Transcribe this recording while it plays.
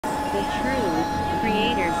the true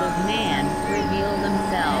creators of man, reveal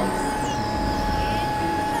themselves.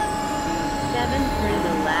 7. Through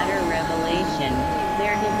the latter revelation,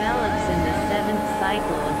 there develops in the seventh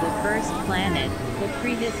cycle of the first planet, the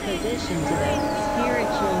predisposition to the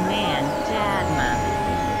spiritual man, to Atma.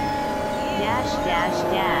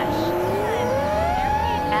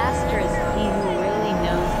 Asterisk, he who really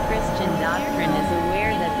knows Christian doctrine is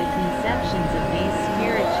aware that the conceptions of these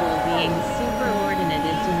spiritual beings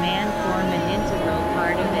superordinated to man form an integral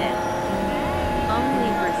part of it. Only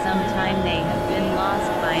for some time they have been lost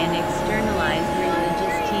by an externalized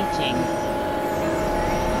religious teaching.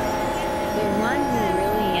 The one who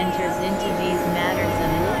really enters into these matters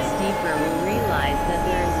and looks deeper will realize that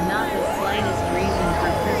there is not the slightest reason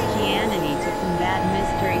for Christianity to combat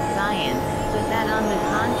mystery science, but that on the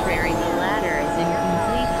contrary the latter is in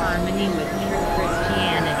complete harmony with true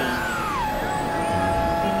Christianity.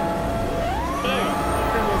 If,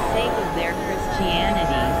 for the sake of their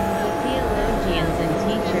Christianity, the theologians and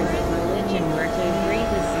teachers of religion were to agree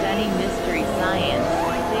to study mystery science,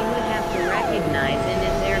 they would have to recognize in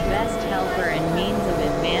it their best helper and means of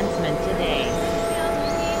advancement today.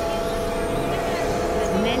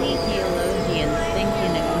 But many theologians think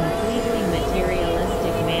in a completely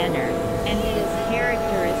materialistic manner, and it is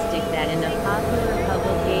characteristic that in a popular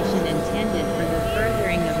publication intended for the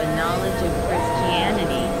furthering of a knowledge of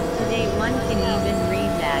Christianity, today one can even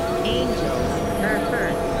read that angels are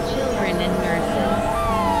birth, children and nurses.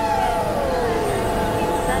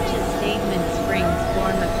 Such a statement springs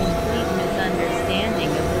from a complete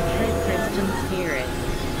misunderstanding of the true Christian spirit.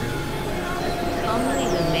 Only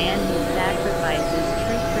the man who sacrifices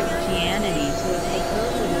true Christianity to a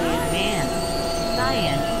supposedly advanced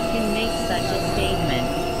science can make such a statement.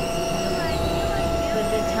 But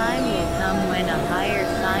the time will come when a higher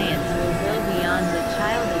science will go beyond the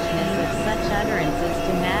childishness of such utterances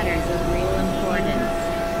to matters of real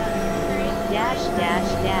importance.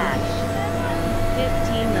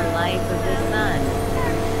 15. The life of the sun.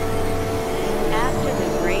 After the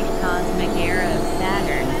great cosmic era of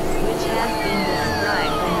Saturn, which has been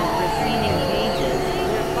described in the preceding pages,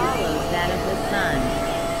 there follows that of the sun.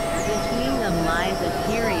 Between them lies a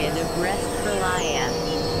period of rest pralaya.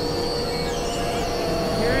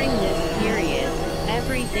 During this period,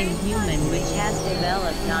 everything human which has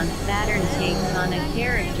developed on Saturn takes on a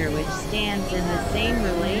character which stands in the same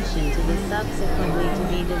relation to the subsequently to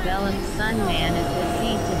be developed sun-man as the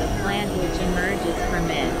seed to the plant which emerges from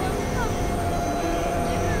it.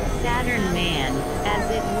 Saturn man, as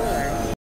it were,